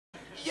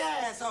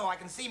Yes, oh, I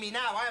can see me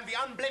now. I am the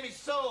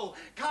unblemished soul,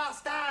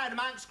 cast down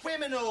amongst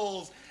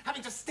criminals,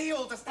 having to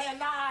steal to stay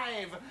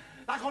alive,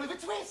 like Oliver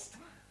Twist.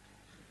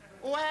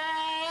 Where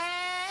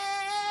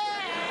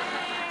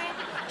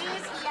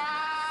is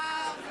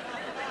love?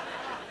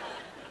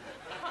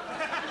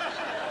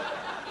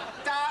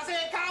 Does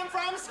it come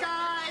from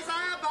skies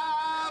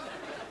above?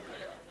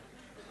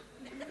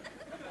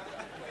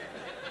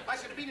 I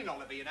should have been in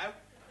Oliver, you know.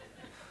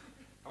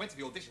 I went to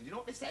the audition. Do you know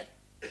what they said?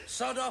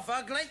 Sod off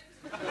ugly.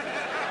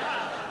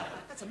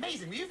 That's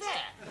amazing. Were you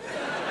there?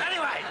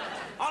 Anyway,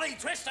 Ollie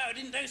Twisto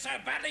didn't do so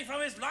badly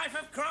from his life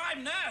of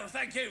crime. No,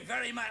 thank you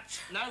very much.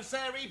 No,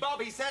 sirree,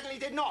 Bob, he certainly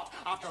did not.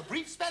 After a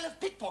brief spell of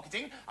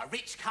pickpocketing, a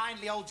rich,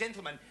 kindly old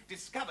gentleman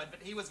discovered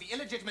that he was the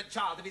illegitimate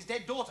child of his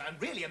dead daughter and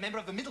really a member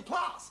of the middle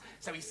class.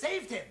 So he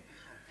saved him.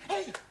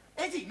 Hey,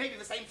 Eddie, maybe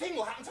the same thing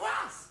will happen to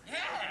us.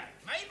 Yeah,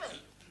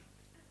 maybe.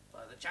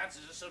 Well, the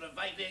chances are sort of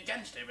vaguely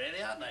against it,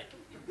 really, aren't they?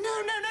 No,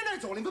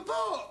 it's all in the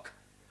book.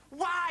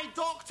 Why,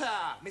 Doctor,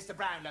 Mr.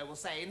 Brownlow will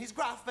say in his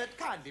gruff but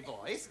kindly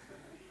voice,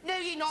 know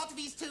ye not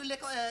these two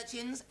little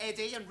urchins,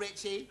 Eddie and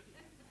Richie?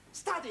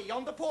 Study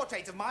yonder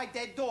portrait of my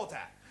dead daughter.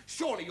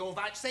 Surely you'll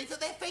vouchsafe that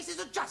their faces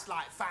are just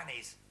like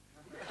Fanny's.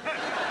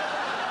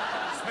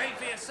 Speak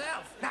for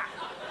yourself. Now,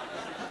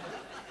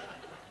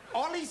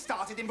 Ollie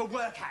started in the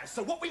workhouse,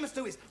 so what we must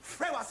do is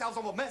throw ourselves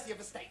on the mercy of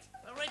the state.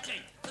 But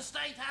Richie, the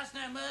state has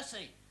no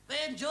mercy.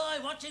 They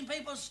enjoy watching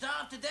people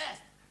starve to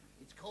death.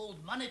 It's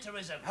called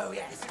monetarism. Oh,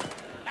 yes.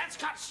 Let's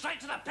cut straight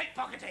to the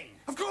pickpocketing.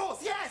 Of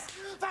course, yes.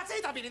 That's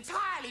it. I've been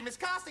entirely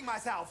miscasting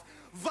myself.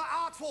 The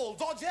artful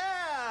dodger.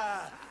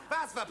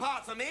 That's the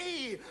part for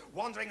me.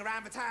 Wandering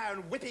around the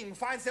town, whipping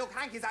fine silk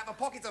hankies out the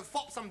pockets of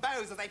fops and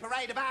beaux as they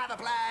parade about the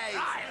place.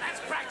 Right, let's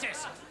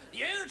practice.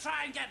 You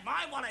try and get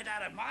my wallet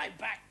out of my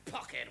back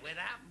pocket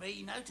without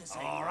me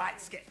noticing. All right,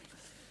 Skip.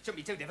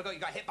 Shouldn't be too difficult. You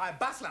got hit by a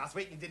bus last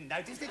week and you didn't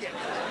notice, did you?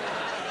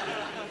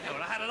 Yeah,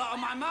 well, I had a lot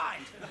on my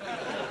mind.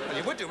 Well,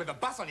 you would do with a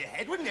bus on your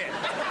head, wouldn't you?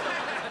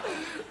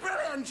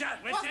 Brilliant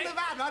joke, Richie. Wasn't a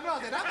bad one,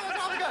 was it? That was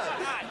all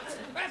good. Right,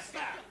 let's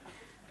start.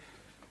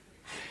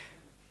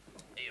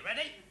 Are you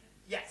ready?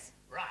 Yes.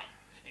 Right.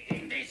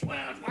 In this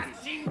world, one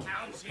thing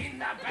counts in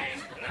the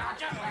bank.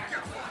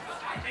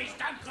 Please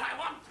don't cry,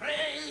 one,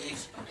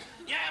 please.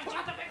 Yeah, I've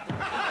got the big...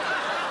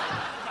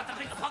 got the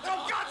big pocket.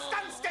 Oh, God,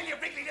 stand still, you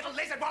wriggly little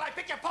lizard, while I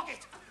pick your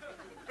pocket.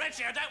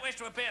 Richie, I don't wish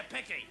to appear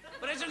picky,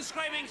 but isn't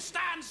screaming,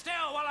 stand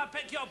still while I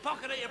pick your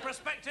pocket at your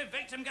prospective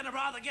victim going to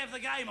rather give the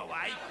game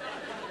away?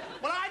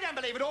 Well, I don't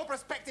believe it. All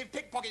prospective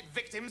pickpocket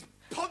victims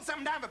pod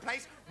some down the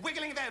place,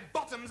 wiggling their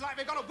bottoms like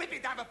they've got a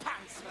whippet down the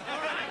pants.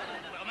 All right,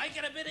 we'll make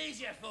it a bit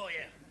easier for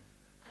you.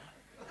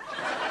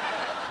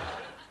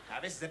 Now,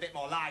 this is a bit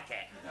more like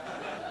it.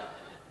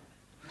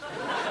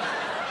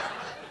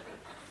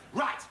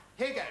 Right,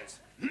 here goes.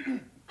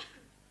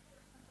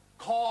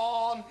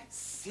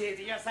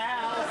 Consider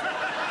yourselves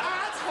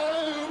at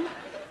home.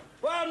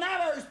 Well,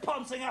 now who's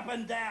pouncing up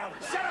and down?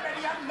 Shut up,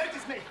 Eddie, you haven't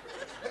noticed me.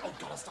 Oh,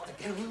 God, I'll start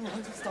again.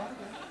 Start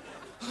again.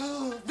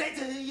 Oh,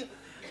 ready.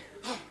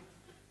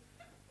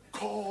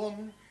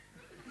 Consider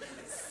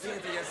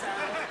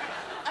yourself.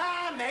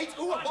 Ah, mate.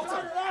 Ooh, a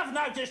bottle. I've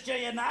noticed you,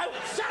 you know.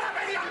 Shut up,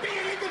 Eddie, I'm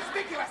being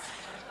inconspicuous.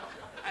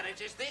 And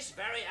it is this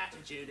very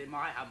attitude, in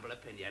my humble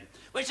opinion,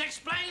 which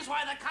explains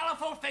why the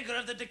colourful figure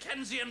of the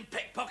Dickensian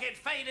pickpocket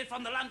faded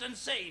from the London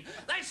scene.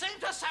 They seem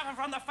to suffer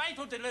from the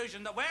fatal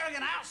delusion that wearing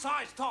an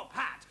outsized top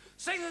hat,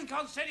 singing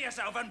Consider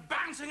Yourself and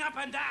bouncing up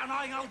and down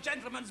eyeing old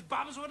gentlemen's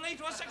bums would lead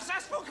to a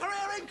successful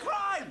career in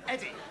crime.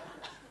 Eddie,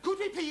 could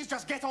we please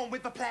just get on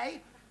with the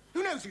play?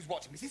 Who knows who's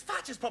watching? Mrs.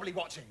 Thatcher's probably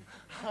watching.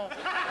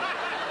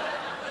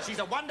 She's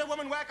a Wonder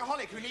Woman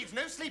workaholic who needs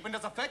no sleep and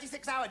does a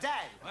 36-hour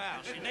day.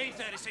 Well, she needs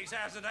 36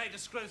 hours a day to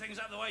screw things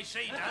up the way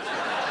she does.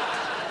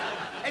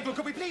 Edward,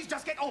 could we please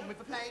just get on with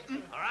the play?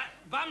 All right,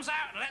 bums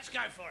out and let's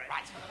go for it.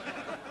 Right.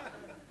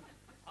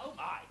 Oh,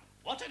 my.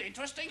 What an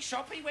interesting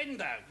shoppy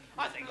window.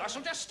 I think I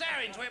shall just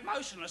stare into it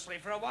motionlessly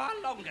for a while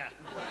longer.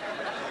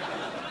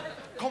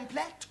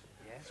 Complete?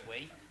 Yes,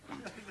 we.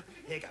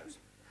 Here goes.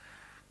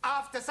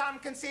 After some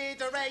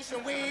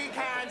consideration, we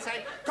can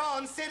say,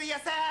 consider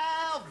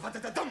yourself.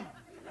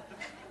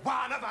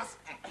 One of us.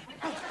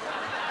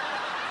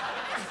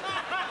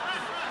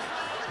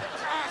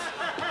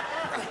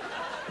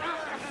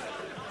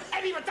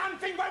 Eddie, the damn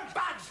thing won't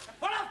budge.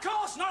 Well, of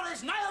course not.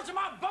 It's nailed to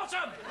my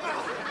bottom.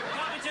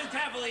 Can't be too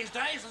careful these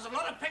days. There's a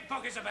lot of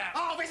pickpockets about.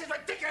 Oh, this is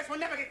ridiculous. We'll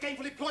never get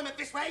gainful employment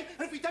this way.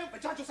 And if we don't, the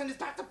judge will send us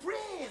back to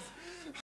prison.